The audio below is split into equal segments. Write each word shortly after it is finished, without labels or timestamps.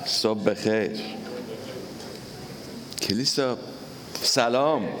صبح بخیر. کلیسا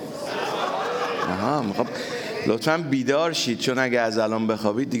سلام. خب لطفاً بیدار شید، چون اگه از الان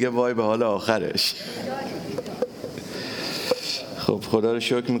بخوابید دیگه وای به حال آخرش. خب خدا رو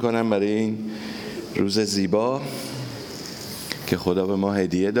شکر میکنم برای این روز زیبا که خدا به ما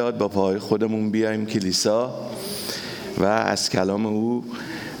هدیه داد با پاهای خودمون بیایم کلیسا و از کلام او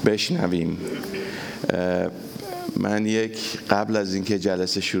بشنویم. من قبل از اینکه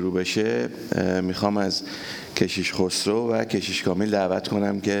جلسه شروع بشه میخوام از کشیش خسرو و کشیش کامیل دعوت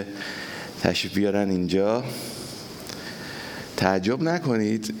کنم که تشریف بیارن اینجا. تعجب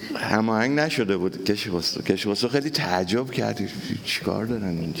نکنید، هماهنگ نشده بود. کشیش خسرو خیلی تعجب کردی چیکار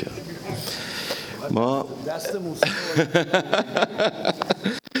دارن اینجا. ما دست موسیقی.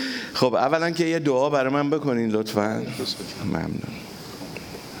 خب اولا که یه دعا برای من بکنین لطفاً. ممنون.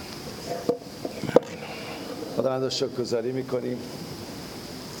 خداوند شکرگزاری میکنیم.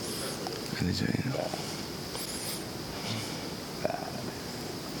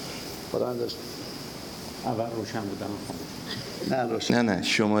 خداوند اول روشن بودم. نه روشن. نه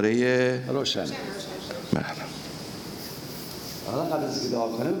شماره روشن. بله. حالا قبل از اینکه دعا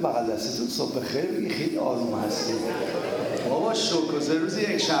کنیم بغل دستتون صبح بخیر بگی. خیلی آروم هستیم بابا. شکرگزاری روز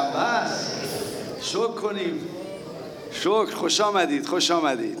یک شنبه است. شکر کنیم. شکر. خوش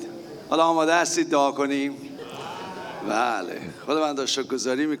آمدید. حالا آماده هستید دعا کنیم؟ بله. خداوند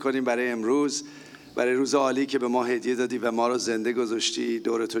شکرگزاری میکنیم برای امروز، برای روز عالی که به ما هدیه دادی و ما رو زنده گذاشتی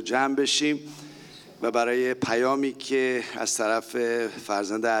دور تو جمع بشیم، و برای پیامی که از طرف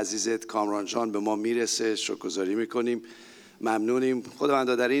فرزند عزیزت کامران جان به ما میرسه شکرگزاری میکنیم. ممنونیم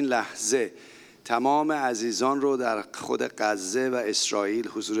خداوند. در این لحظه تمام عزیزان رو در خود غزه و اسرائیل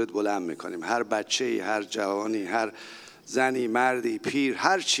حضورت بلند میکنیم. هر بچه‌ای، هر جوانی، هر زنی، مردی، پیر،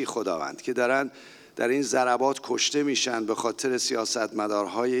 هر چی خداوند که دارن در این ضربات کشته میشن به خاطر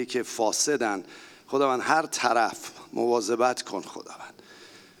سیاستمدارهایی که فاسدن، خداوند هر طرف مواظبت کن خداوند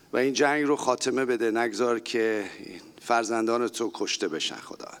و این جنگ رو خاتمه بده. نگذار که فرزندان تو کشته بشن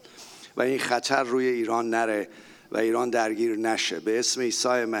خداوند و این خطر روی ایران نره و ایران درگیر نشه. به اسم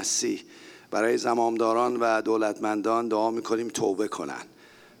عیسی مسیح برای زمامداران و دولتمندان دعا میکنیم توبه کنن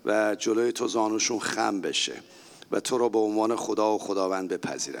و جلوی تو زانوشون خم بشه و تو رو به عنوان خدا و خداوند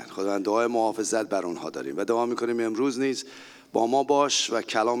بپذیرن. خداوند دعای محافظت بر اونها داریم و دعا میکنیم امروز نیز با ما باش و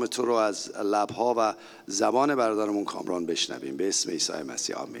کلام تو رو از لبها و زبان برادرمون کامران بشنویم. به اسم عیسی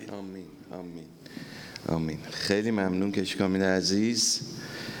مسیح آمین. آمین. خیلی ممنون کشیش کامیل عزیز.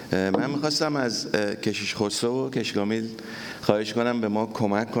 من میخواستم از کشیش خسرو و کشیش کامیل خواهش کنم به ما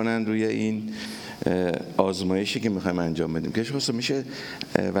کمک کنن روی این آزمایشی که میخوایم انجام بدیم. کشیش خسرو میشه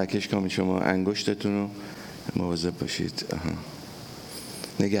و کشیش کامیل شما انگشتتون رو مواظب باشید.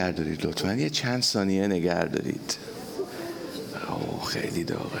 نگه دارید لطفاً. یه چند ثانیه نگه دارید. خیلی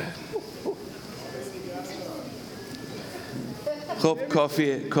داغه. خب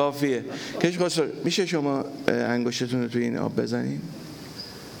کافیه. کشیش خسرو میشه شما انگشتتون رو توی این آب بزنید؟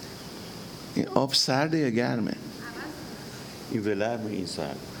 این آب سرده یا گرمه؟ این ولرم، این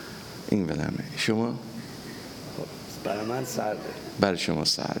سرد. این ولرمه. شما؟ برای من سرده. برای شما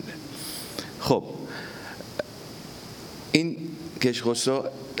سرده. خب این کشیش خسرو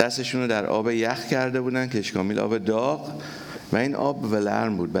دستشون رو در آب یخ کرده بودن، کشیش کامیل آب داغ، و این آب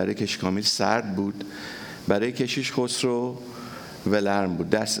ولرم بود. برای کشیش کامیل سرد بود، برای کشیش خسرو ولرم بود.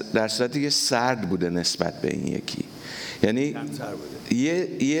 در صورتی که سرد بوده نسبت به این یکی. یعنی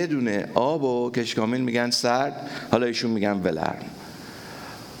یه دونه آب و کشیش کامیل میگن سرد، حالا ایشون میگن ولرم.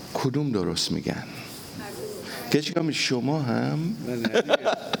 کدوم درست میگن؟ کشیش کامیل شما هم؟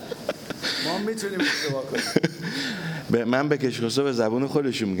 ما میتونیم اشتباه کنیم. من به کشیش خسرو به زبون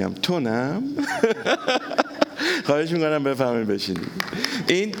خودشون میگم تونم. خواهش میکنم بفهمید بشینید.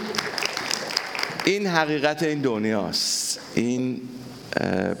 این حقیقت این دنیاست. این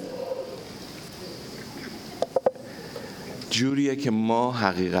جوریه که ما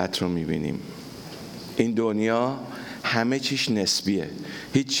حقیقت رو میبینیم. این دنیا همه چیش نسبیه،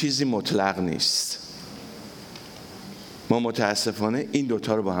 هیچ چیزی مطلق نیست. ما متاسفانه این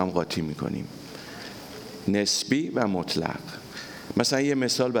دوتا رو با هم قاطی میکنیم، نسبی و مطلق. مثلا یه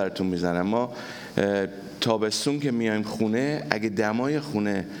مثال براتون میزنم. ما تابستون که میایم خونه، اگه دمای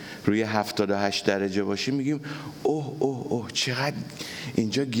خونه روی 78 درجه باشه میگیم اوه چقدر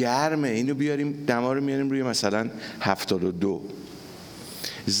اینجا گرمه، اینو بیاریم دما رو میاریم روی مثلا 72.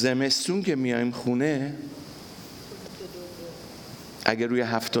 زمستون که میایم خونه اگه روی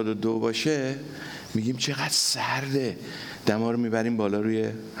 72 باشه میگیم چقدر سرده، دما رو میبریم بالا روی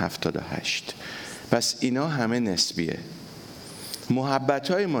 78. پس اینا همه نسبیه.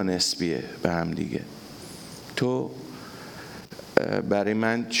 محبت‌های ما نسبیه به هم دیگه. تو برای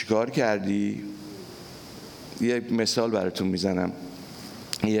من چیکار کردی؟ یک مثال براتون میزنم.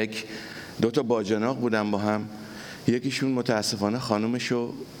 دو تا باجناق بودن با هم، یکیشون متاسفانه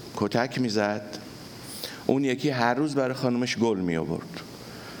خانومشو کتک میزد، اون یکی هر روز برای خانومش گل می آورد.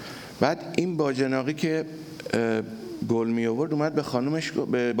 بعد این باجناقی که گل می آورد اومد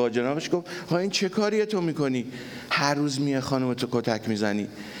به باجناقش گفت آقا این چه کاریه تو میکنی؟ هر روز میای خانومتو کتک میزنی.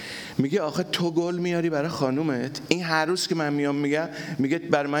 میگه آخه تو گل میاری برای خانومت، این هر روز که من میام میگه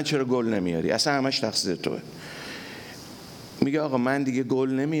برای من چرا گل نمیاری؟ اصلا همش تقصیر توه. میگه آقا من دیگه گل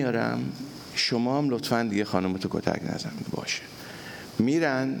نمیارم، شما هم لطفاً دیگه خانومتو کتک نزن. باشه.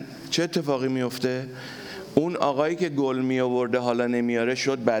 میرن، چه اتفاقی میفته؟ اون آقایی که گل می آورده حالا نمیاره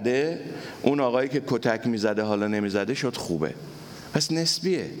شد بده، اون آقایی که کتک میزده حالا نمیزده شد خوبه. پس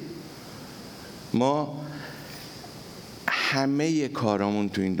نسبیه. ما همه کارامون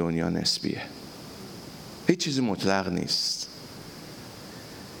تو این دنیا نسبیه، هیچ چیزی مطلق نیست.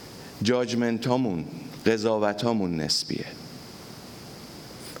 جاجمنتامون، قضاوتامون نسبیه،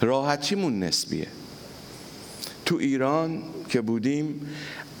 راحتیمون نسبیه. تو ایران که بودیم،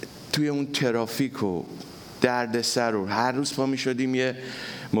 توی اون ترافیک و دردسر و هر روز پا می شدیم یه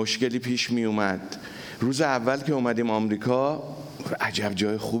مشکلی پیش می اومد. روز اول که اومدیم آمریکا، عجب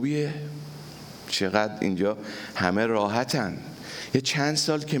جای خوبیه، چقدر اینجا همه راحتن. یه چند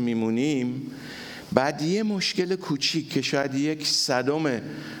سال که میمونیم، بعد یه مشکل کوچیک که شاید 1/100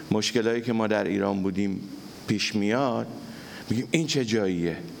 مشکلایی که ما در ایران بودیم پیش میاد، میگیم این چه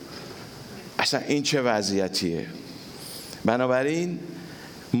جاییه، اصلا این چه وضعیتیه. بنابراین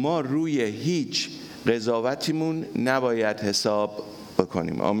ما روی هیچ قضاوتیمون نباید حساب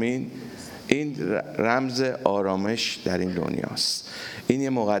بکنیم. آمین. این رمز آرامش در این دنیاست. این یه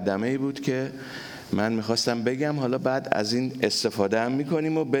مقدمه‌ای بود که من میخواستم بگم. حالا بعد از این استفاده هم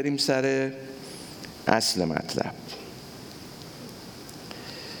میکنیم و بریم سر اصل مطلب.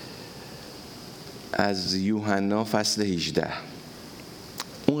 از یوحنا فصل 18.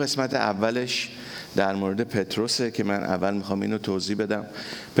 اون قسمت اولش در مورد پتروسه که من اول میخوام اینو توضیح بدم.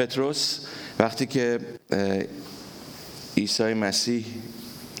 پتروس وقتی که عیسی مسیح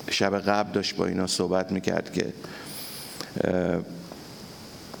شب قبل داشت با اینا صحبت میکرد که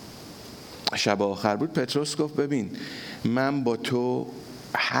شب آخر بود، پتروس گفت ببین من با تو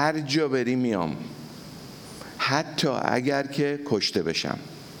هر جا بری میام، حتی اگر که کشته بشم.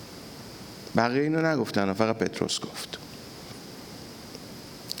 بقیه اینو نگفتن، فقط پتروس گفت.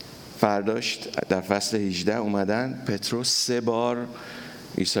 فرداش در فصل 18 اومدن، پتروس 3 بار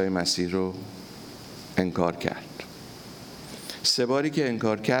عیسی مسیح رو انکار کرد. 3 باری که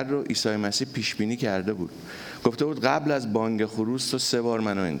انکار کرد رو عیسی مسیح پیش بینی کرده بود. گفته بود قبل از بانگ خروس تو 3 بار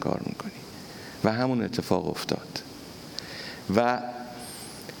منو انکار میکنی، و همون اتفاق افتاد. و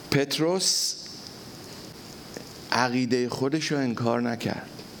پتروس عقیده خودش رو انکار نکرد.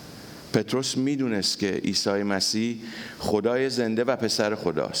 پتروس میدونست که عیسی مسیح خدای زنده و پسر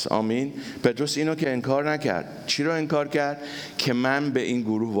خداست. آمین. پتروس اینو که انکار نکرد. چی رو انکار کرد؟ که من به این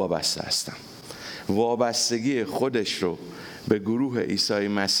گروه وابسته هستم. وابستگی خودش رو به گروه عیسی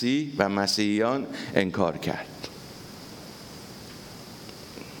مسیح و مسیحیان انکار کرد.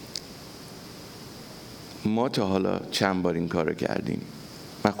 ما تا حالا چند بار این کار رو کردیم؟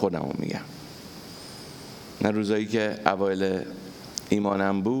 من خودم رو میگم. من روزایی که اوایل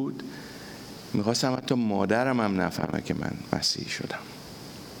ایمانم بود، میخواستم حتی مادرم هم نفهمه که من مسیحی شدم.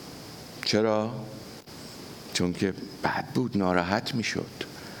 چرا؟ چون که بد بود، ناراحت میشد.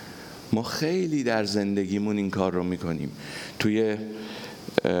 ما خیلی در زندگیمون این کار رو میکنیم. توی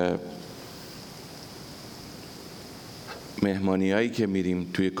مهمانیایی که میریم،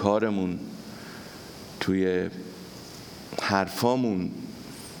 توی کارمون، توی حرفامون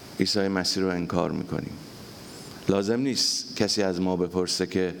عیسی مسیح رو انکار میکنیم. لازم نیست کسی از ما بپرسه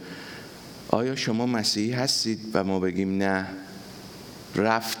که آیا شما مسیحی هستید و ما بگیم نه.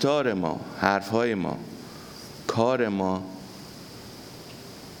 رفتار ما، حرفهای ما، کار ما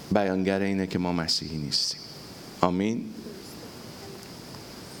بیانگر اینه که ما مسیحی نیستیم. آمین.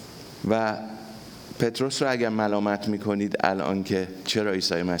 و پتروس رو اگر ملامت میکنید الان که چرا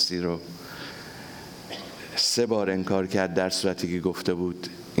عیسی مسیح رو 3 بار انکار کرد در صورتی که گفته بود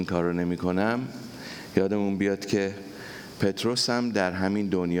این کار رو نمی کنم، یادمون بیاد که پتروس هم در همین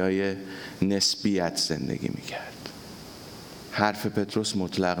دنیای نسبیت زندگی میکرد. حرف پتروس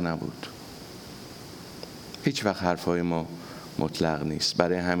مطلق نبود. هیچ وقت حرفای ما مطلق نیست.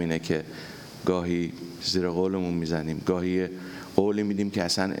 برای همینه که گاهی زیر قولمون میزنیم، گاهی قولی میدیم که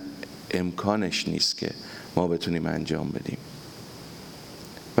اصلا امکانش نیست که ما بتونیم انجام بدیم.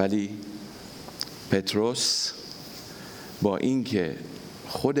 ولی پتروس با این که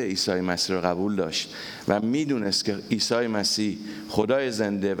خود عیسی مسیح رو قبول داشت و میدونست که عیسی مسیح خدای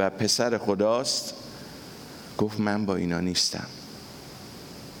زنده و پسر خداست، گفت من با اینا نیستم.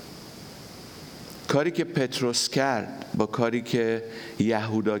 کاری که پتروس کرد با کاری که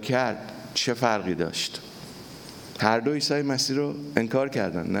یهودا کرد چه فرقی داشت؟ هر دو عیسی مسیح رو انکار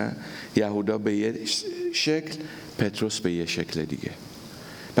کردن، نه؟ یهودا به یه شکل، پتروس به یه شکل دیگه.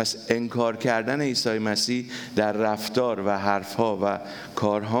 پس انکار کردن عیسی مسیح در رفتار و حرفها و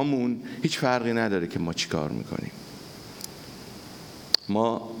کارهامون هیچ فرقی نداره که ما چی کار میکنیم.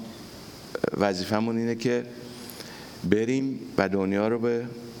 ما وظیفمون اینه که بریم و دنیا رو به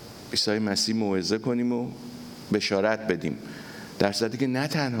عیسی مسیح موعظه کنیم و بشارت بدیم، در صورتی که نه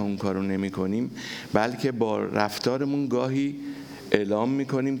تنها اون کارو نمی کنیم، بلکه با رفتارمون گاهی اعلام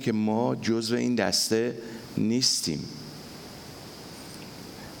میکنیم که ما جزو این دسته نیستیم.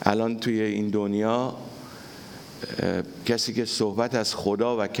 الان توی این دنیا کسی که صحبت از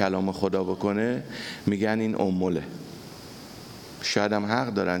خدا و کلام خدا بکنه میگن این اموله. شاید هم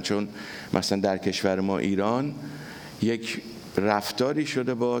حق دارن، چون مثلا در کشور ما ایران یک رفتاری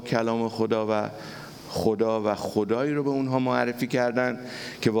شده با کلام خدا و خدایی رو به اونها معرفی کردن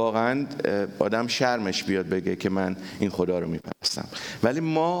که واقعا آدم شرمش بیاد بگه که من این خدا رو میپرستم. ولی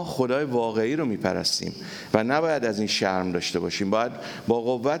ما خدای واقعی رو میپرستیم و نباید از این شرم داشته باشیم. باید با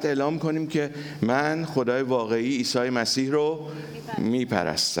قوت اعلام کنیم که من خدای واقعی عیسی مسیح رو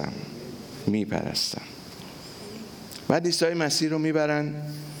میپرستم. بعد عیسی مسیح رو میبرن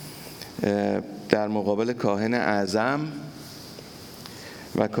در مقابل کاهن اعظم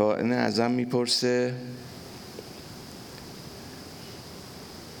و کاهن اعظم میپرسه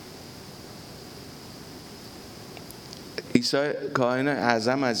کاهن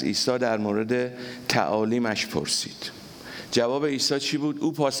اعظم از عیسی در مورد تعالیمش پرسید. جواب عیسی چی بود؟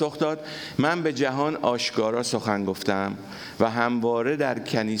 او پاسخ داد من به جهان آشکارا سخن گفتم و همواره در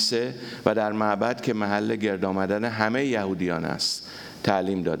کنیسه و در معبد که محل گرد آمدن همه یهودیان است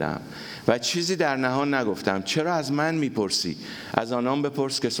تعلیم دادم و چیزی در نهان نگفتم. چرا از من میپرسی؟ از آنان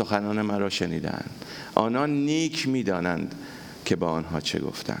بپرس که سخنان مرا شنیدند، آنان نیک میدانند که با آنها چه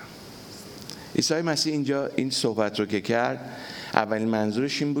گفتم. عیسی مسیح اینجا این صحبت رو که کرد، اولین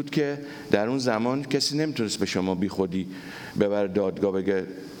منظورش این بود که در اون زمان کسی نمیتونست به شما بی خودی ببره دادگاه بگه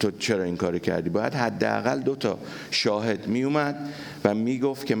تو چرا این کارو کردی. باید حداقل 2 شاهد میومد و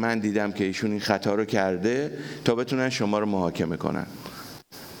میگفت که من دیدم که ایشون این خطا رو کرده، تا بتونن شما رو محاکمه کنن.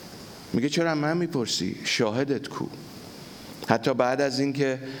 میگه چرا من میپرسی؟ شاهدت کو؟ حتی بعد از این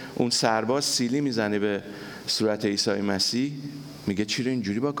که اون سرباز سیلی میزنه به صورت عیسی مسیح، میگه چرا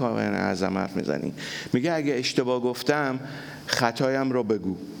اینجوری با کاهن اعظم حرف میزنی؟ میگه اگه اشتباه گفتم خطایم رو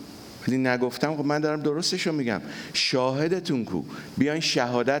بگو، ولی نگفتم خب من دارم درستش رو میگم. شاهدتون کو؟ بیاین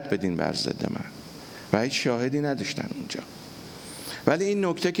شهادت بدین بر ضد من. و هیچ شاهدی نداشتن اونجا. ولی این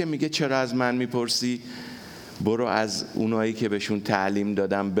نکته که میگه چرا از من میپرسی، برو از اونایی که بهشون تعلیم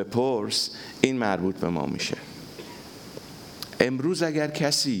دادم بپرس، این مربوط به ما میشه. امروز اگر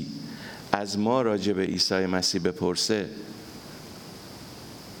کسی از ما راجع به عیسی مسیح بپرسه،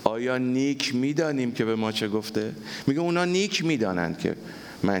 آیا نیک میدانیم که به ما چه گفته؟ میگه اونا نیک میدانند که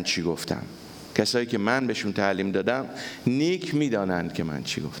من چی گفتم. کسایی که من بهشون تعلیم دادم نیک میدانند که من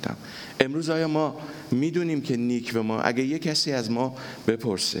چی گفتم. امروز آیا ما میدونیم که نیک به ما، اگه یه کسی از ما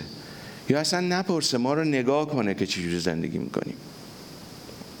بپرسه یا اصلا نپرسه، ما رو نگاه کنه که چجوری زندگی میکنیم؟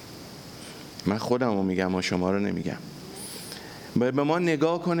 من خودم رو میگم و شما رو نمیگم. به ما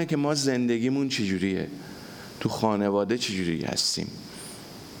نگاه کنه که ما زندگیمون چجوریه، تو خانواده چجوری هستیم،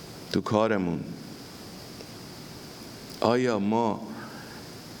 تو کارمون. آیا ما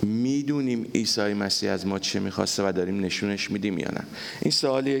میدونیم عیسی مسیح از ما چه میخواسته و داریم نشونش میدیم یا نه؟ این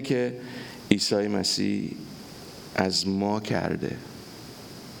سوالیه که عیسی مسیح از ما کرده.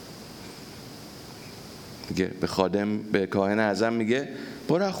 میگه به کاهن اعظم میگه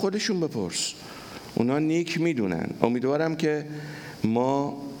برو از خودشون بپرس، اونا نیک میدونن. امیدوارم که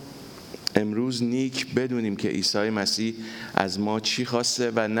ما امروز نیک بدونیم که عیسی مسیح از ما چی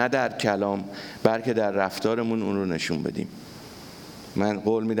خواسته و نه در کلام بلکه در رفتارمون اون رو نشون بدیم. من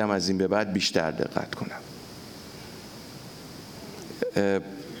قول میدم از این به بعد بیشتر دقت کنم.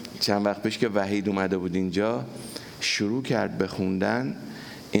 چند وقت پیش که وحید اومده بود اینجا، شروع کرد به خوندن،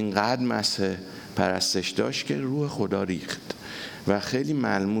 اینقدر مسح پرستش داشت که روح خدا ریخت و خیلی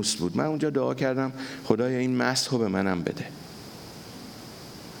ملموس بود. من اونجا دعا کردم خدایا این مسح رو به منم بده.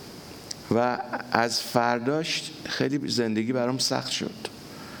 و از فرداش خیلی زندگی برام سخت شد،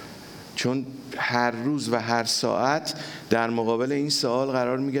 چون هر روز و هر ساعت در مقابل این سوال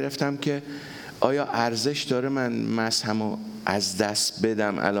قرار می گرفتم که آیا ارزش داره من مسحمو از دست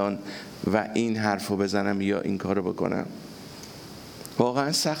بدم الان و این حرفو بزنم یا این کارو بکنم؟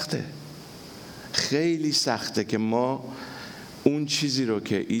 واقعا سخته، خیلی سخته که ما اون چیزی رو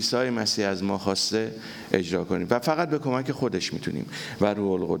که عیسی مسیح از ما خواسته اجرا کنیم و فقط به کمک خودش میتونیم و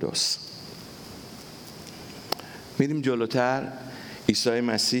روح القدس. میریم جلوتر. عیسی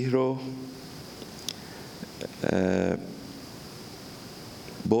مسیح رو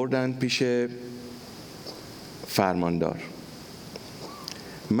بردن پیش فرماندار.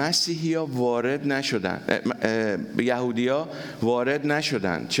 مسیحی‌ها وارد نشدن، یهودی‌ها وارد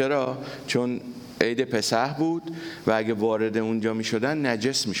نشدن. چرا؟ چون عید پسح بود و اگه وارد اونجا می شدن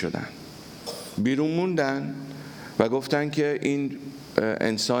نجس می شدن. بیرون موندن و گفتن که این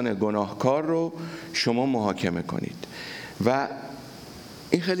انسان گناهکار رو شما محاکمه کنید. و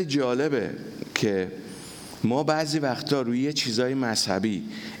این خیلی جالبه که ما بعضی وقتا روی یه چیزای مذهبی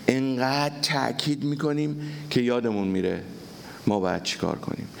انقدر تأکید میکنیم که یادمون میره ما باید چی کار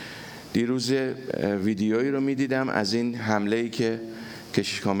کنیم. دیروز ویدیویی رو میدیدم از این حمله‌ای که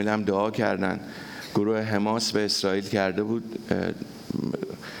کشیش کامل هم دعا کردن، گروه حماس به اسرائیل کرده بود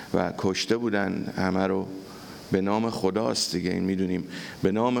و کشته بودن همه رو. به نام خداست دیگه، این میدونیم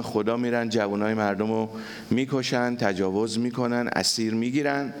به نام خدا میرن جوانای مردم رو میکشن، تجاوز میکنن، اسیر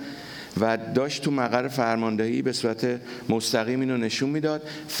میگیرن. و داشت تو مقر فرماندهی به صورت مستقیم اینو نشون میداد.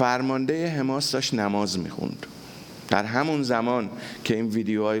 فرمانده حماس داشت نماز میخوند در همون زمان که این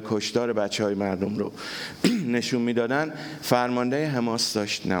ویدیوهای کشتار بچهای مردم رو نشون میدادن. فرمانده حماس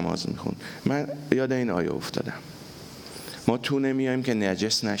داشت نماز میخوند. من یاد این آیه افتادم. ما تو نمیایم که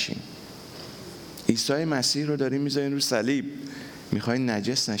نجس نشیم. عیسی مسیح رو داریم میذارین رو صلیب، میخواین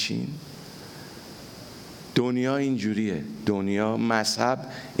نجس نشین؟ دنیا اینجوریه، دنیا مذهب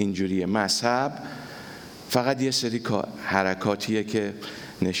اینجوریه. مذهب فقط یه سری حرکاتیه که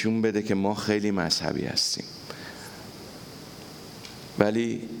نشون بده که ما خیلی مذهبی هستیم.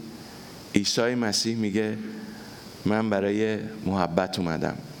 ولی عیسی مسیح میگه من برای محبت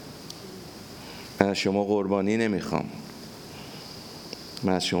اومدم، من از شما قربانی نمیخوام،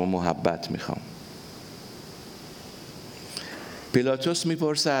 من از شما محبت میخوام. پیلاطوس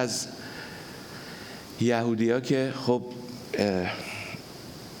میپرسه از یهودی‌ها که خب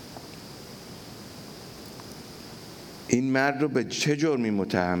این مرد رو به چه جرمی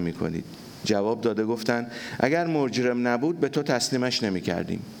متهم میکنید؟ جواب داده گفتن اگر مجرم نبود به تو تسلیمش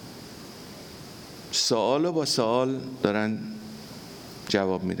نمیکردیم. سوال با سوال دارن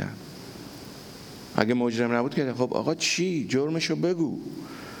جواب میدن. اگه مجرم نبود که خب آقا چی؟ جرمشو بگو.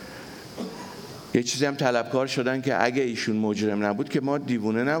 یه چیزی هم طلبکار شدن که اگه ایشون مجرم نبود که ما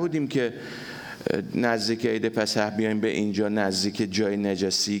دیوونه نبودیم که نزدیک عید پسح بیایم به اینجا، نزدیک جای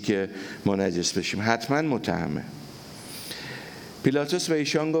نجسی که ما نجس بشیم. حتما متهمه. پیلاطوس به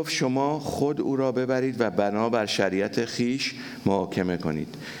ایشان گفت شما خود او را ببرید و بنا بر شریعت خیش محاکمه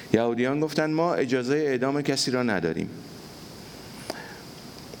کنید. یهودیان گفتند ما اجازه اعدام کسی را نداریم.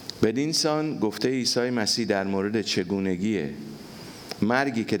 بدین سان گفته عیسی مسیح در مورد چگونگی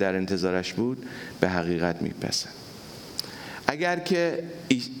مرگی که در انتظارش بود به حقیقت میپسند. اگر که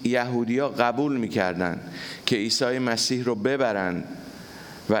یهودی‌ها قبول میکردن که عیسی مسیح رو ببرن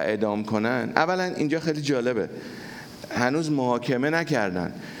و اعدام کنن، اولا اینجا خیلی جالبه، هنوز محاکمه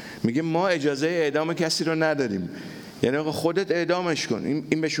نکردن. میگه ما اجازه اعدام کسی رو نداریم، یعنی آقا خودت اعدامش کن.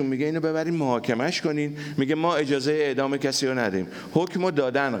 این بهشون میگه اینو ببرین محاکمهش کنین. میگه ما اجازه اعدام کسی رو نداریم، حکمو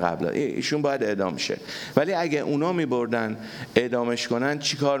دادن قبلا، ایشون باید اعدام شه. ولی اگه اونا میبردن اعدامش کنن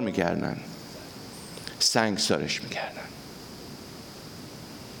چی کار میکردن؟ سنگسارش میکردن.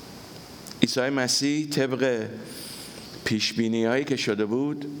 عیسی مسیح طبق پیشبینی هایی که شده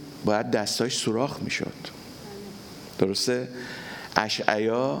بود باید دستاش سوراخ میشد. درسته؟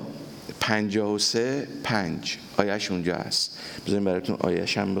 اشعیا 53:5 آیهش اونجا هست. بذاریم براتون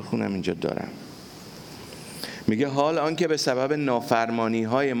آیهش هم بخونم، اینجا دارم. میگه حال آنکه به سبب نافرمانی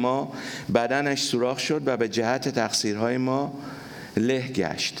های ما بدنش سوراخ شد و به جهت تقصیرهای ما له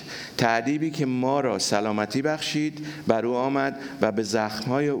گشت. تعذیبی که ما را سلامتی بخشید بر او آمد و به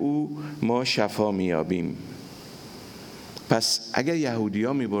زخمهای او ما شفا میابیم. پس اگر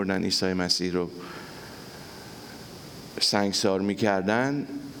یهودی‌ها میبردن عیسی مسیح رو سنگسار میکردن،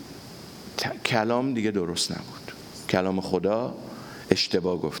 کلام دیگه درست نبود، کلام خدا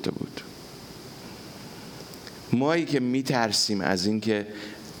اشتباه گفته بود. مایی که میترسیم از این که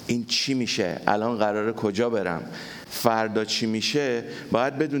این چی میشه، الان قراره کجا برم، فردا چی میشه،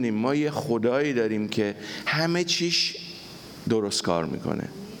 باید بدونیم ما یه خدایی داریم که همه چیش درست کار میکنه.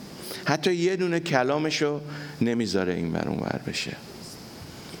 حتی یه دونه کلامشو نمیذاره این ور اون ور بشه.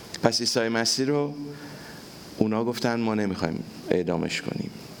 پس عیسی مسیح رو اونا گفتن ما نمیخوایم اعدامش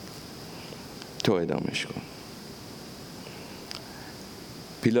کنیم، تو اعدامش کن.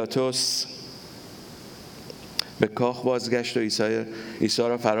 پیلاطوس به کاخ بازگشت و عیسی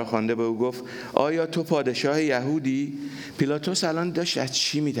را فرا خوانده به او گفت آیا تو پادشاه یهودی؟ پیلاطس الان داشت از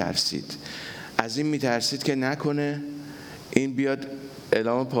چی میترسید؟ از این میترسید که نکنه این بیاد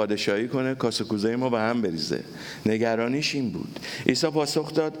اعلام پادشاهی کنه، کاسه کوزه ما به هم بریزه. نگرانیش این بود. عیسی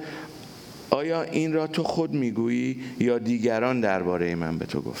پاسخ داد آیا این را تو خود میگویی یا دیگران درباره من به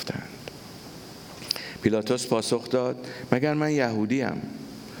تو گفتند؟ پیلاطس پاسخ داد مگر من یهودیم؟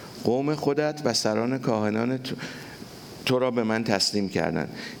 قوم خودت و سران کاهنان تو را به من تسلیم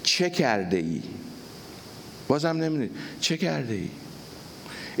کردند. چه کرده ای؟ بازم نمیدونی چه کرده ای؟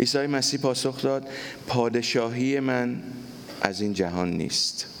 عیسی مسیح پاسخ داد پادشاهی من از این جهان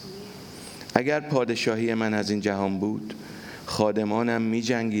نیست. اگر پادشاهی من از این جهان بود خادمانم می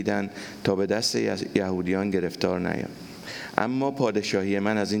جنگیدن تا به دست یهودیان گرفتار نیان، اما پادشاهی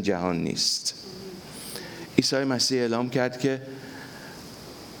من از این جهان نیست. عیسی مسیح اعلام کرد که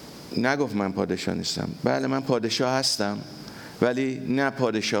نگفت من پادشاه نیستم. بله من پادشاه هستم، ولی نه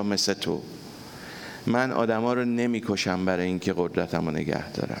پادشاه مثل تو. من آدما رو نمی کشم برای اینکه قدرتم رو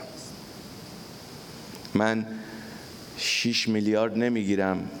نگه دارم. من 6 میلیارد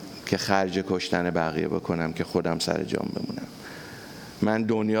نمیگیرم که خرج کشتن بقیه بکنم که خودم سر جام بمونم. من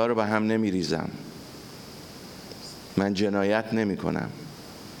دنیا رو به هم نمیریزم. من جنایت نمی کنم.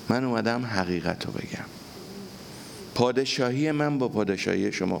 من اومدم حقیقت رو بگم. پادشاهی من با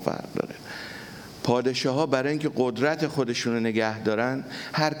پادشاهی شما فرق داره. پادشاه ها برای اینکه قدرت خودشون رو نگه دارن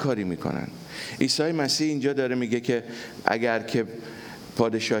هر کاری میکنن. عیسی مسیح اینجا داره میگه که اگر که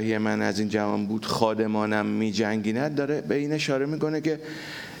پادشاهی من از این جهان بود خادمانم می جنگیند، داره به این اشاره میکنه که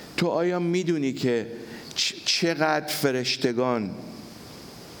تو آیا میدونی که چقدر فرشتگان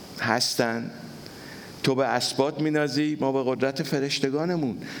هستن؟ تو به اسباط مینازی، ما به قدرت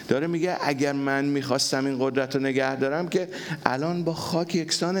فرشتگانمون. داره میگه اگر من میخواستم این قدرت رو نگه دارم که الان با خاک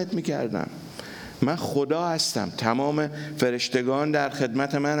یکسانت میکردم. من خدا هستم، تمام فرشتگان در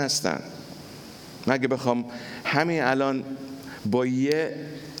خدمت من هستن. مگه بخوام همین الان با یه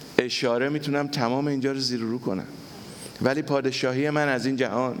اشاره میتونم تمام اینجا رو زیر و رو کنم، ولی پادشاهی من از این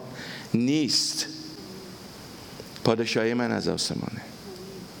جهان نیست. پادشاهی من از آسمانه.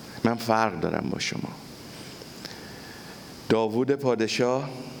 من فرق دارم با شما. داوود پادشاه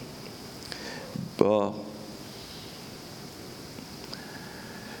با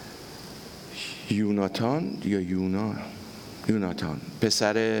یوناتان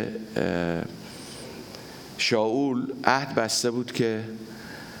پسر شاول عهد بسته بود که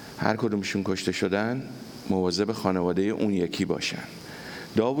هر کدومشون کشته شدن مواظب خانواده اون یکی باشن.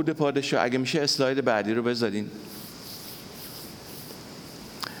 داوود پادشاه، اگه میشه اسلاید بعدی رو بذارین.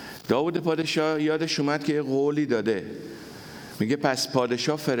 داوود پادشاه یادش اومد که یه قولی داده. میگه پس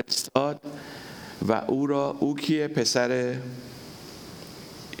پادشاه فرستاد و او کیه؟ پسر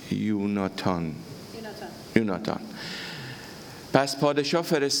یوناتان. پس پادشاه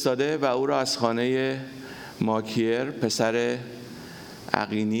فرستاده و او را از خانه ماکیر پسر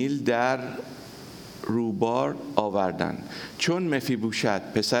عقینیل در روبار آوردن. چون مفیبوشت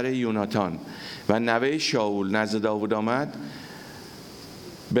پسر یوناتان و نوه شاول نزد داوود آمد،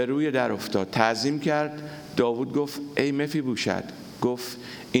 به روی در افتاد، تعظیم کرد. داوود گفت ای مفیبوشت. گفت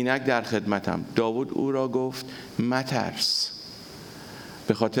اینک در خدمتم. داوود او را گفت مترس،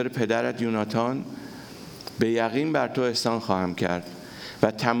 به خاطر پدرت یوناتان به یقین بر تو احسان خواهم کرد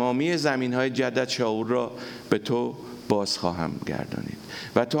و تمامی زمین‌های جدت شاول را به تو باز خواهم گردانید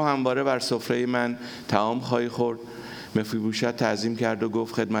و تو همواره بر سفره من طعام خواهی خورد. مفیبوشت تعظیم کرد و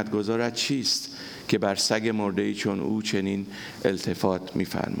گفت خدمتگزارت چیست که بر سگ مرده‌ای چون او چنین التفات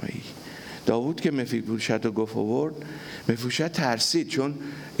می‌فرمایی؟ داوود که مفیبوشت رو گفت آورد، مفیبوشت ترسید، چون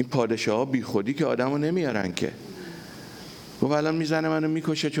این پادشاه‌ها بی خودی که آدمو نمیارن که. گفت الان میزنه منو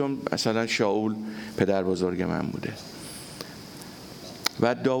میکشه، چون مثلا شاول پدر بزرگ من بوده.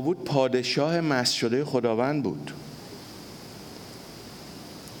 و داوود پادشاه مسح شده خداوند بود.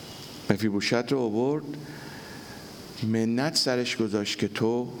 مفیبوشت رو آورد، منت سرش گذاشت که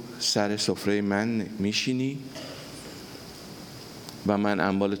تو سر سفره من میشینی و من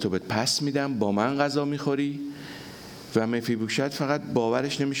اموال تو بهت پس میدم، با من غذا میخوری. و مفیبوشت فقط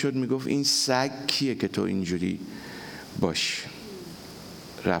باورش نمیشد، میگفت این سگ کیه که تو اینجوری باش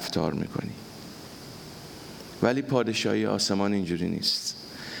رفتار میکنی؟ ولی پادشاهی آسمان اینجوری نیست.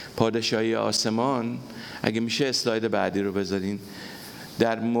 پادشاهی آسمان، اگه میشه اسلاید بعدی رو بذارین،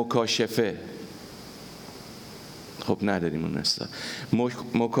 در مکاشفه، خب نداریم اون اسلاید،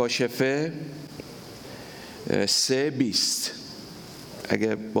 مکاشفه 3:20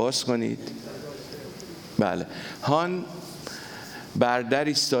 اگه باز کنید. بله. هان بر در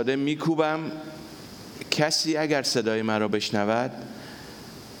ایستاده میکوبم، کسی اگر صدای مرا بشنود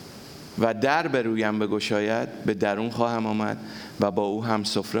و در به رویم بگشاید، به درون خواهم آمد و با او هم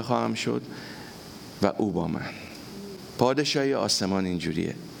سفره خواهم شد و او با من. پادشاهی آسمان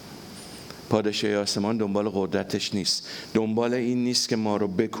اینجوریه. پادشاهی آسمان دنبال قدرتش نیست، دنبال این نیست که ما رو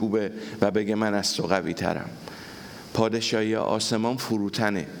بکوبه و بگه من از تو قوی ترم. پادشاهی آسمان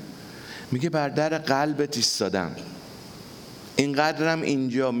فروتنه. میگه بر در قلبت ایستادم، اینقدرم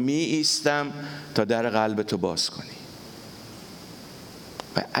اینجا می ایستم تا در قلبتو باز کنی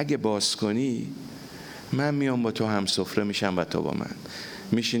و اگه باز کنی من میام با تو هم سفره میشم و تو با من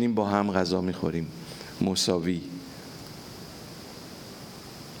میشینیم، با هم غذا میخوریم مساوی.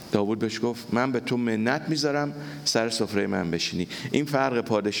 داوود بهش گفت من به تو منت میذارم سر سفره من بشینی. این فرق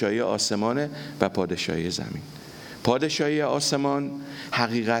پادشاهی آسمانه و پادشاهی زمین. پادشاهی آسمان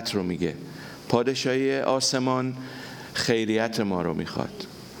حقیقت رو میگه، پادشاهی آسمان خیریت ما رو میخواد،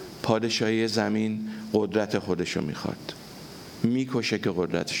 پادشاهی زمین قدرت خودش رو میخواد، میکشه که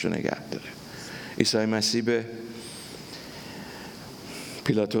قدرتش رو نگه داره. عیسی مسیح به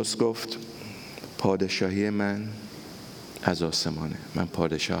پیلاطس گفت پادشاهی من از آسمانه، من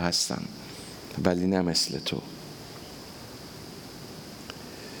پادشاه هستم ولی نه مثل تو.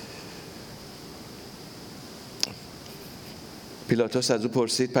 پیلاطس از او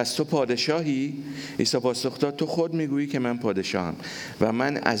پرسید پس تو پادشاهی؟ عیسی پاسخ داد تو خود میگویی که من پادشاهم و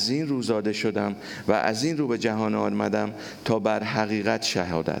من از این رو زاده شدم و از این رو به جهان آمدم تا بر حقیقت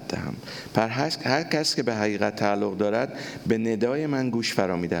شهادت دهم. پر هر کس که به حقیقت تعلق دارد به ندای من گوش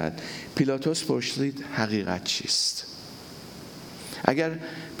فرا میدهد. پیلاطس پرسید حقیقت چیست؟ اگر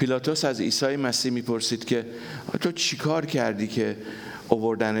پیلاطس از عیسی مسیح میپرسید که تو چی کار کردی که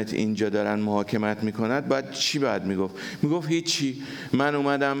آوردنت اینجا دارن محاکمت میکنند، بعد چی باید میگفت؟ میگفت هیچی، من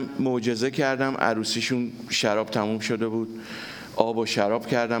اومدم معجزه کردم، عروسیشون شراب تموم شده بود، آب و شراب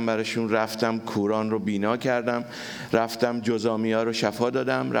کردم براشون، رفتم کوران رو بینا کردم، رفتم جزامیا رو شفا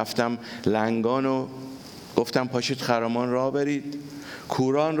دادم، رفتم لنگان رو گفتم پاشید خرامان راه برید،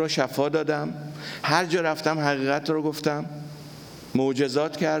 کوران رو شفا دادم، هر جا رفتم حقیقت رو گفتم،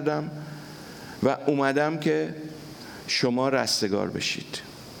 معجزات کردم و اومدم که شما رستگار بشید.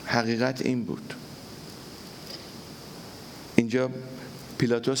 حقیقت این بود. اینجا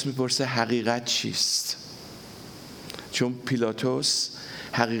پیلاطس میپرسه حقیقت چیست؟ چون پیلاطس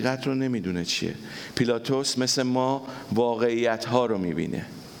حقیقت رو نمیدونه چیه. پیلاطس مثل ما واقعیت ها رو میبینه.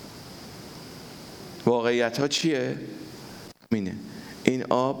 واقعیت ها چیه؟ مینه این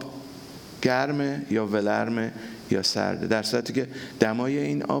آب گرمه یا ولرمه یا سرده، در صورتی که دمای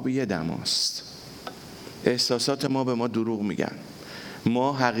این آب یه دماست. احساسات ما به ما دروغ میگن.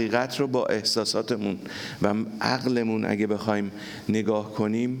 ما حقیقت رو با احساساتمون و عقلمون اگه بخوایم نگاه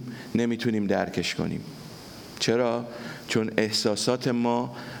کنیم نمیتونیم درکش کنیم. چرا؟ چون احساسات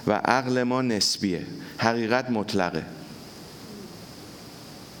ما و عقل ما نسبیه، حقیقت مطلقه.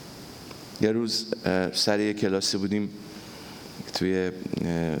 یه روز سر یه کلاسی بودیم توی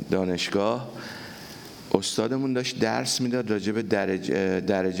دانشگاه، استادمون داشت درس میداد راجع به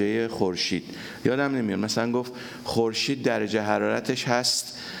درجه خورشید. یادم نمیاد، مثلا گفت خورشید درجه حرارتش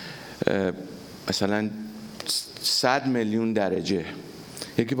هست مثلا 100 میلیون درجه.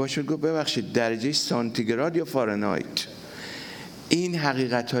 یکی باشه گفت ببخشید درجه سانتیگراد یا فارنهایت؟ این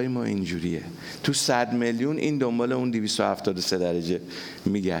حقیقت‌های ما اینجوریه. تو 100 میلیون این دنبال اون 273 درجه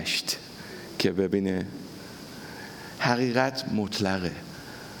میگشت که ببینه. حقیقت مطلقه.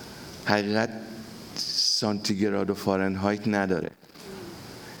 حقیقت سانتیگراد و فارنهایت نداره.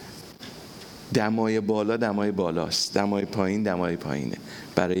 دمای بالا دمای بالاست، دمای پایین دمای پایینه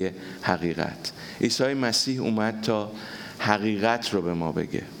برای حقیقت. عیسی مسیح اومد تا حقیقت رو به ما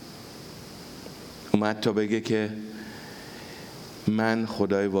بگه. اومد تا بگه که من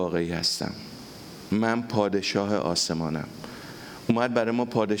خدای واقعی هستم، من پادشاه آسمانم. اومد برای ما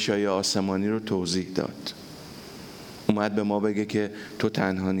پادشاهی آسمانی رو توضیح داد. اومد به ما بگه که تو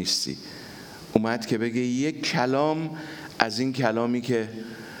تنها نیستی. اومد که بگه یک کلام از این کلامی که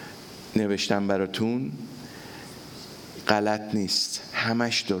نوشتم براتون غلط نیست،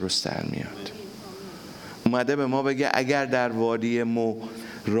 همش درست در میاد. اومده به ما بگه اگر در وادی مو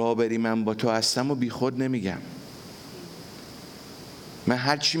راه بری من با تو هستم و بی خود نمیگم، من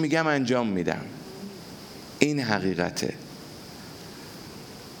هر چی میگم انجام میدم. این حقیقته.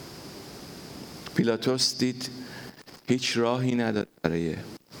 پیلاطس دید هیچ راهی نداره برای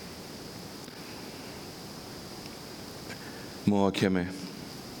محاکمه.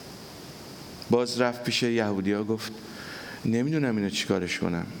 باز رفت پیش یهودی‌ها گفت نمیدونم اینو چیکارش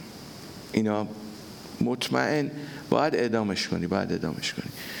کنم، اینا مطمئن باید اعدامش کنی.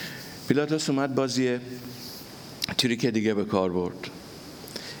 پیلاطس اومد باز یه تریک دیگه به کار برد.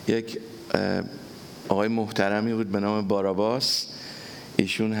 یک آقای محترمی بود به نام باراباس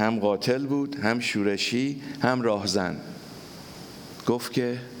ایشون هم قاتل بود، هم شورشی، هم راهزن. گفت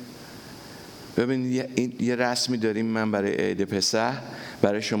که ببینید یه رسمی داریم، من برای عید پسح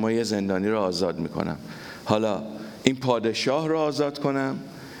برای شما یه زندانی رو آزاد میکنم. حالا این پادشاه رو آزاد کنم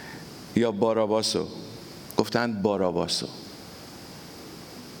یا باراباسو؟ گفتن باراباسو.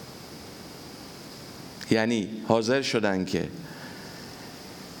 یعنی حاضر شدن که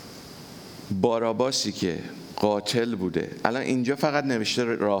باراباسی که قاتل بوده، الان اینجا فقط نوشته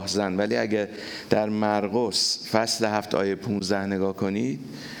راهزن، ولی اگه در مرقس فصل 7 آیه 15 نگاه کنید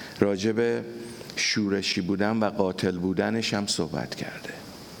راجع به شورشی بودن و قاتل بودنش هم صحبت کرده.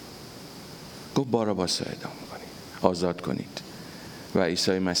 گفت باراباس رو اعدام کنید، آزاد کنید و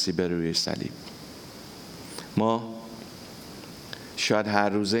عیسی مسیح بره روی صلیب. ما شاید هر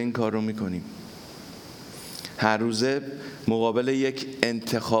روزه این کار رو میکنیم، هر روزه مقابل یک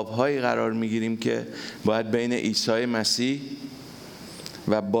انتخاب‌هایی قرار میگیریم که باید بین عیسی مسیح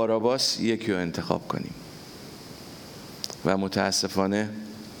و باراباس یکی رو انتخاب کنیم. و متاسفانه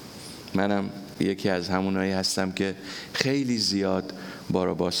منم یکی از همونایی هستم که خیلی زیاد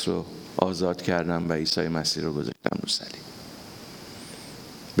باراباس رو آزاد کردم و عیسی مسیح رو گذاشتم رو صلیب.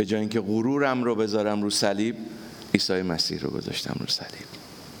 به جای اینکه غرورم رو بذارم رو صلیب، عیسی مسیح رو گذاشتم رو صلیب.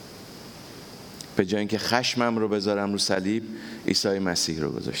 به جای اینکه خشمم رو بذارم رو صلیب، عیسی مسیح رو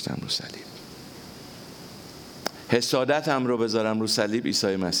گذاشتم رو صلیب. حسادتم رو بذارم رو صلیب،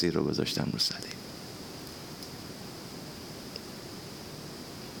 عیسی مسیح رو گذاشتم رو صلیب.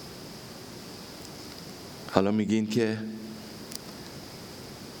 حالا میگین که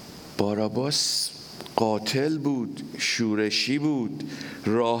باراباس قاتل بود، شورشی بود،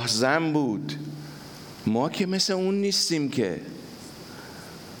 راهزن بود. ما که مثل اون نیستیم که.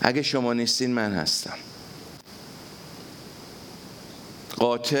 اگه شما نیستین من هستم.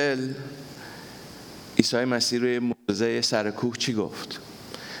 قاتل، عیسی مسیح روی موعظه سر کوه چی گفت؟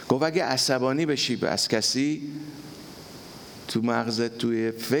 گفت اگه عصبانی بشی از کسی، تو مغزت،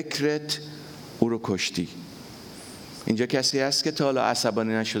 توی فکرت او رو کشتی. اینجا کسی هست که تا حالا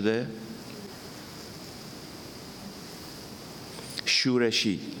عصبانی نشده؟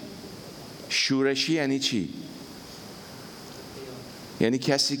 شورشی یعنی چی؟ یعنی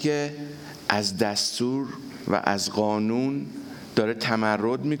کسی که از دستور و از قانون داره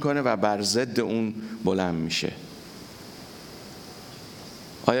تمرد میکنه و بر ضد اون بلند میشه.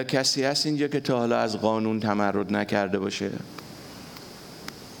 آیا کسی هست اینجا که تا حالا از قانون تمرد نکرده باشه؟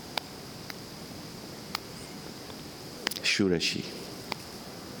 شورشی.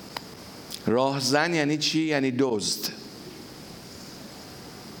 راهزن یعنی چی؟ یعنی دزد.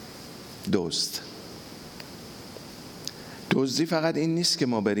 دزدی فقط این نیست که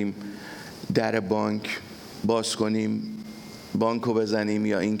ما بریم در بانک باز کنیم، بانکو بزنیم،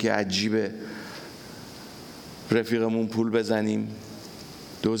 یا اینکه عجیبه رفیقمون پول بزنیم.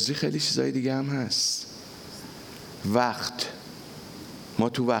 دزدی خیلی چیزای دیگه هم هست. وقت، ما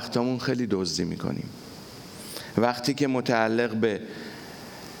تو وقتامون خیلی دزدی میکنیم. وقتی که متعلق به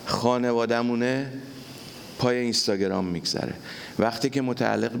خانواده‌مونه پای اینستاگرام میگذره، وقتی که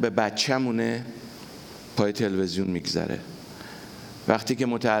متعلق به بچه‌مونه پای تلویزیون میگذره، وقتی که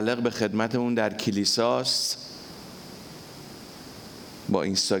متعلق به خدمتمون در کلیساست با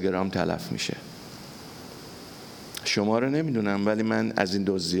اینستاگرام تلف میشه. شما رو نمیدونم ولی من از این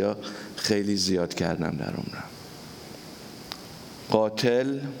دزدی‌ها خیلی زیاد کردم در عمرم.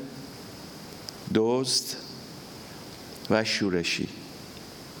 قاتل، دزد و شورشی.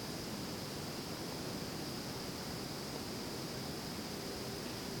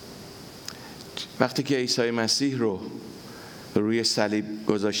 وقتی که عیسی مسیح رو روی صلیب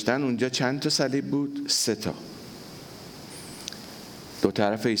گذاشتن، اونجا چند تا صلیب بود؟ 3 تا. دو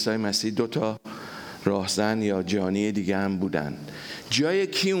طرف عیسی مسیح 2 تا راهزن یا جانی دیگه هم بودن. جای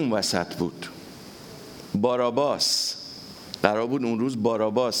کی اون وسط بود؟ باراباس. قرار بود اون روز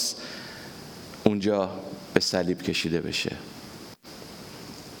باراباس اونجا به صلیب کشیده بشه،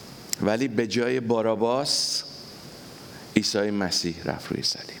 ولی به جای باراباس عیسی مسیح رفت روی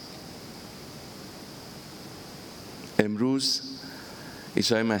صلیب. امروز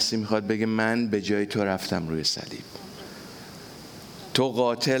عیسی مسیح میخواد بگه من به جای تو رفتم روی صلیب. تو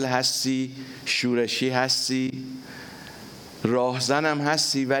قاتل هستی، شورشی هستی، راهزنم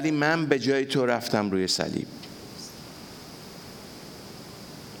هستی، ولی من به جای تو رفتم روی صلیب.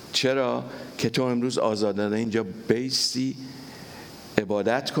 چرا؟ که تو امروز آزادانه اینجا بیستی،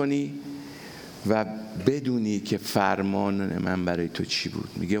 عبادت کنی و بدونی که فرمان من برای تو چی بود.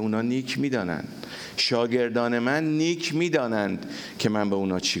 میگه اونا نیک میدانند، شاگردان من نیک میدانند که من به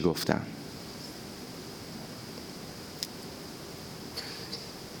اونا چی گفتم.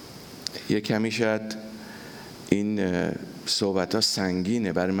 یه کمی شاید این صحبت ها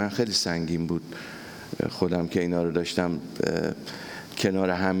سنگینه، برای من خیلی سنگین بود. خودم که اینا رو داشتم کنار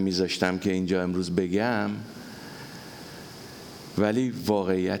هم میذاشتم که اینجا امروز بگم، ولی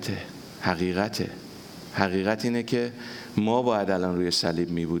حقیقت اینه که ما باید الان روی صلیب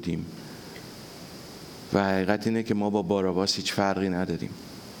می بودیم و حقیقت اینه که ما با باراباس هیچ فرقی نداریم.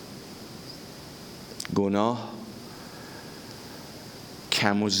 گناه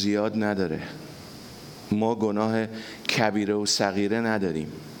کم و زیاد نداره. ما گناه کبیره و صغیره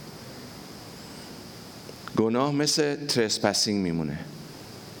نداریم. گناه مثل ترسپسینگ میمونه.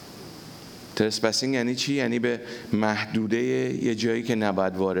 ترسپسینگ یعنی چی؟ یعنی به محدوده یه جایی که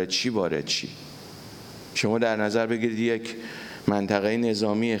نباید وارد چی. شما در نظر بگیرید یک منطقه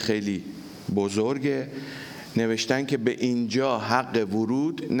نظامی خیلی بزرگه، نوشتن که به اینجا حق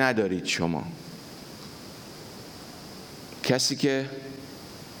ورود ندارید شما. کسی که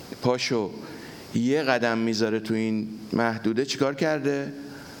پاشو یه قدم میذاره تو این محدوده چیکار کرده؟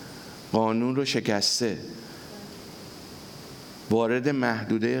 قانون رو شکسته، وارد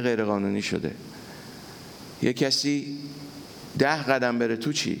محدوده غیرقانونی شده. یه کسی 10 قدم بره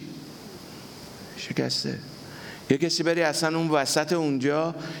تو چی؟ شکسته. یه کسی بری اصلا اون وسط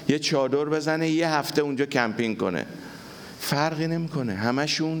اونجا یه چادر بزنه یه هفته اونجا کمپینگ کنه، فرقی نمیکنه.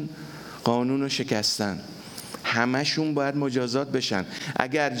 همشون قانون رو شکستن، همشون باید مجازات بشن.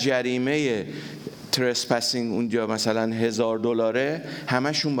 اگر جریمه ترسپسینگ اونجا مثلا $1000،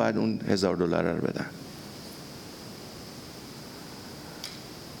 همشون باید اون $1000 رو بدن.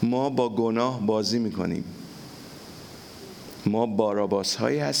 ما با گناه بازی میکنیم. ما باراباس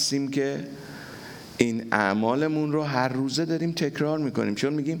هایی هستیم که این اعمالمون رو هر روزه داریم تکرار میکنیم،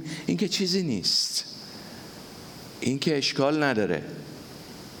 چون میگیم این که چیزی نیست، این که اشکال نداره.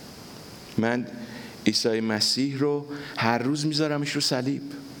 من عیسی مسیح رو هر روز میذارمش رو صلیب،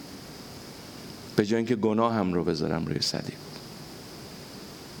 به جای اینکه گناهم رو بذارم روی صلیب.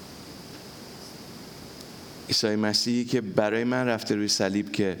 عیسی مسیحی که برای من رفته روی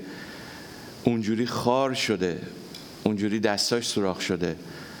صلیب، که اونجوری خار شده، اونجوری دستاش سوراخ شده،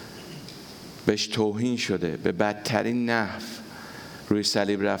 بهش توهین شده، به بدترین نحو روی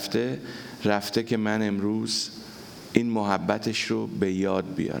صلیب رفته که من امروز این محبتش رو به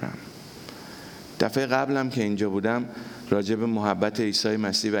یاد بیارم. دفعه قبلم که اینجا بودم راجع به محبت عیسی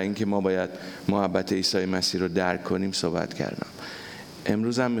مسیح و اینکه ما باید محبت عیسی مسیح رو درک کنیم صحبت کردم.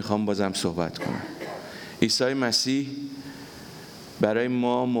 امروز هم میخوام بازم صحبت کنم. عیسی مسیح برای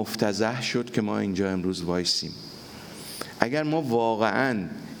ما مفتضح شد که ما اینجا امروز وایسیم. اگر ما واقعاً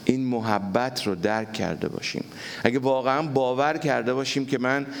این محبت رو درک کرده باشیم، اگه واقعاً باور کرده باشیم که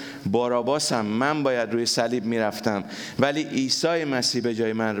من باراباسم، من باید روی صلیب میرفتم ولی عیسی مسیح به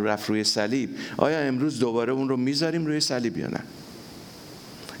جای من رفت روی صلیب، آیا امروز دوباره اون رو میذاریم روی صلیب یا نه؟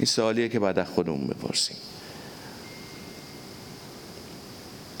 این سوالیه که باید از خودمون بپرسیم.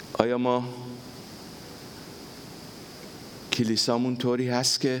 آیا ما کلیسامون طوری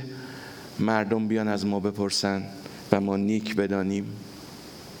هست که مردم بیان از ما بپرسن و ما نیک بدانیم؟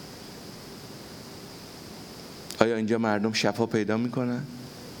 آیا اینجا مردم شفا پیدا میکنن؟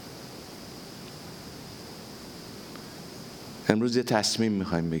 امروز یه تصمیم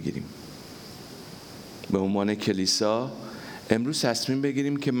میخوایم بگیریم به عنوان کلیسا. امروز تصمیم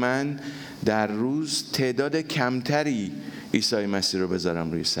بگیریم که من در روز تعداد کمتری عیسی مسیح رو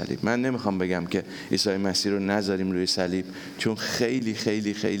بذارم روی صلیب. من نمیخوام بگم که عیسی مسیح رو نذاریم روی صلیب، چون خیلی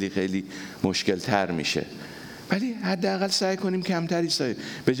خیلی خیلی خیلی مشکل تر میشه، ولی حداقل سعی کنیم کمتر عیسی،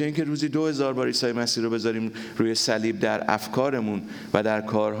 به جای اینکه روزی 2000 بار عیسی مسیح رو بذاریم روی صلیب در افکارمون و در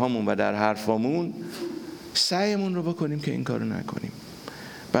کارهامون و در حرفامون، سعیمون رو بکنیم که این کارو نکنیم.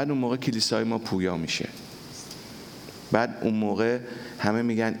 بعد اون موقع کلیسای ما پویا میشه. بعد اون موقع همه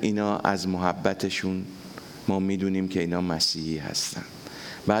میگن اینا از محبتشون ما میدونیم که اینا مسیحی هستن.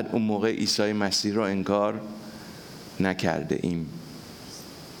 بعد اون موقع عیسی مسیح رو انکار نکرده ایم.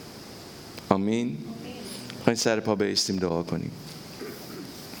 آمین. خواهیم سر پا بایستیم دعا کنیم.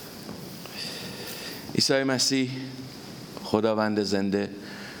 عیسی مسیح خداوند زنده،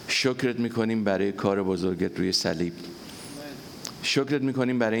 شکرت میکنیم برای کار بزرگت روی صلیب. شکرت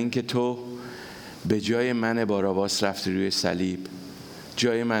میکنیم برای اینکه تو به جای من باراباس رفتی روی صلیب.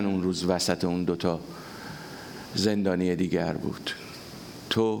 جای من اون روز وسط اون دوتا زندانی دیگر بود.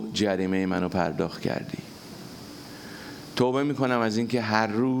 تو جریمه منو پرداخت کردی. توبه میکنم از اینکه هر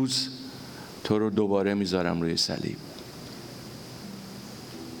روز تو رو دوباره میذارم روی صلیب.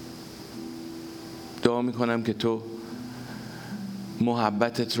 دعا میکنم که تو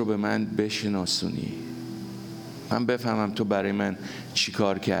محبتت رو به من بشناسونی، من بفهمم تو برای من چی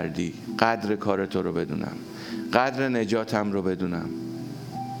کار کردی، قدر کار تو رو بدونم، قدر نجاتم رو بدونم.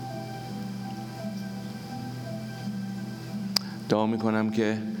 دعا میکنم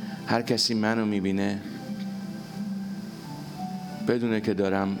که هر کسی منو میبینه بدونه که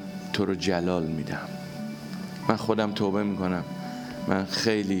دارم تو رو جلال میدم. من خودم توبه میکنم، من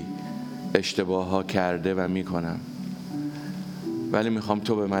خیلی اشتباه ها کرده و میکنم، ولی میخوام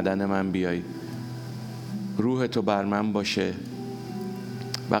تو به بدن من بیای، روح تو بر من باشه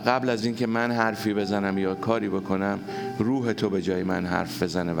و قبل از اینکه من حرفی بزنم یا کاری بکنم روح تو به جای من حرف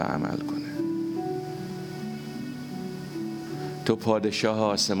بزنه و عمل کنه. تو پادشاه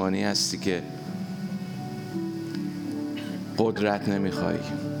آسمانی هستی که قدرت نمیخوای،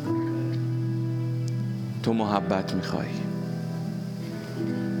 تو محبت میخوای.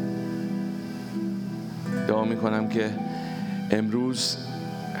 دعا میکنم که امروز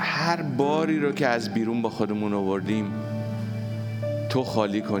هر باری رو که از بیرون با خودمون آوردیم تو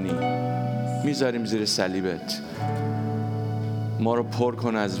خالی کنی، میذاریم زیر صلیبت، ما رو پر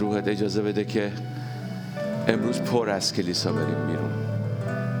کن از روحت. اجازه بده که امروز پر از کلیسا بریم بیرون،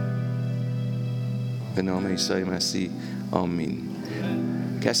 به نام عیسی مسیح آمین.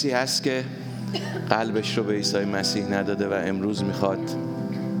 کسی هست که قلبش رو به عیسی مسیح نداده و امروز میخواد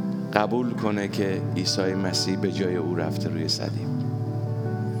قبول کنه که عیسی مسیح به جای او رفته روی صلیب؟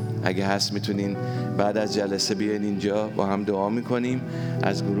 اگه هست میتونین بعد از جلسه بیاین اینجا با هم دعا میکنیم.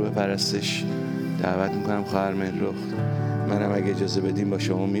 از گروه پرستش دعوت میکنم خواهر مهرخ، منم اگه اجازه بدیم با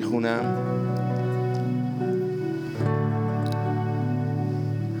شما میخونم.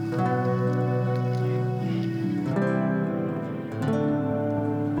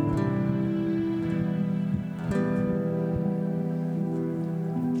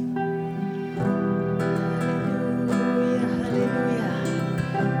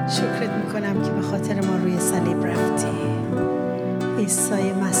 شکرت میکنم که به خاطر ما روی صلیب رفتی.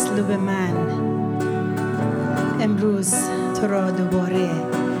 عیسی مصلوب من، امروز تو را دوباره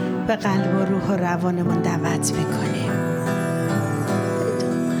به قلب و روح و روانمون دعوت میکنیم.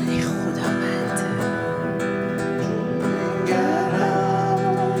 ای خداوند،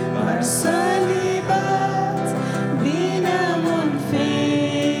 بر صلیبت بینم اون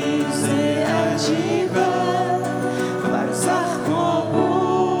فیض عجیبت، بر زخم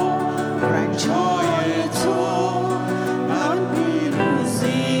رنجای تو آن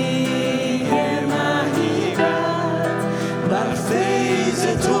پیروزی مهیبت، بر فیض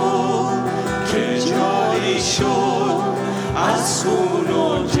تو که جاری شد از خون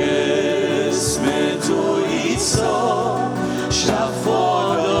و جسم تو عیسی،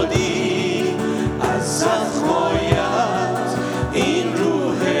 شفا دادی از زخمایت این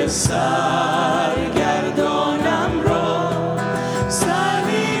روح سرگردانم را.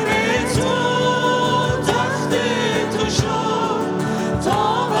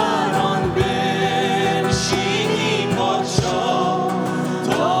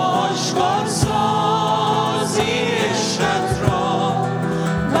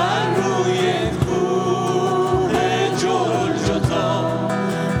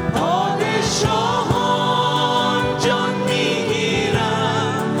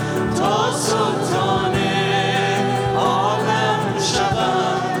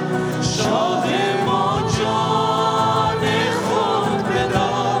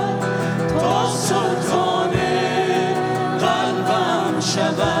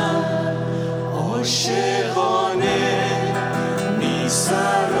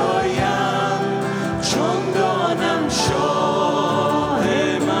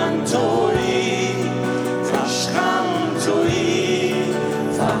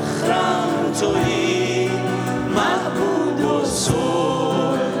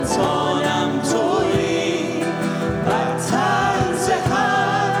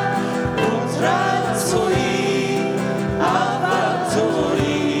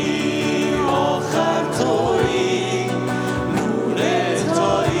 تویی، آخر تویی.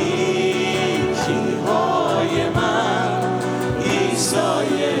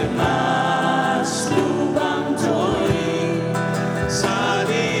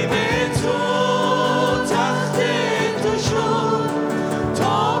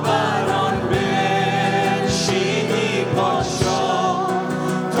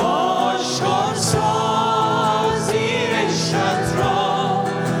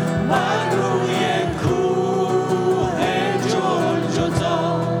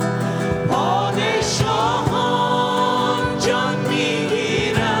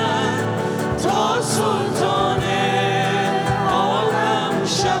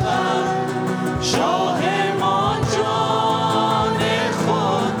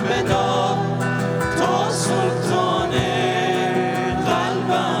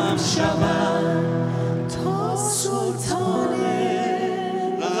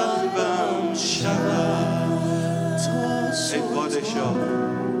 پادشاه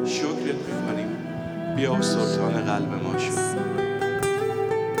شکرت میکنیم. بیا و سلطان قلب ما شو.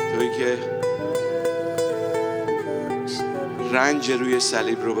 تویی که رنج روی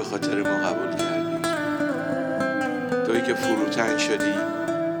صلیب رو به خاطر ما قبول کردی، تویی که فروتن شدی،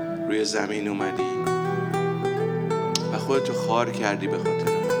 روی زمین اومدی و خودتو خوار کردی به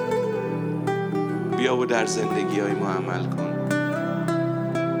خاطر ما. بیا و در زندگی های ما عمل کن.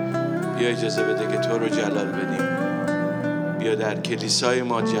 بیا اجازه بده که تو رو جلال بدیم. بیا در کلیسای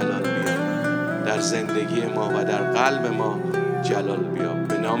ما جلال بیا، در زندگی ما و در قلب ما جلال بیا.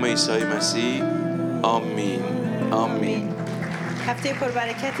 به نام عیسی مسیح آمین. آمین. هفته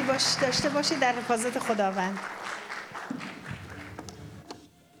پربرکتی داشته باشید در حفاظت خداوند.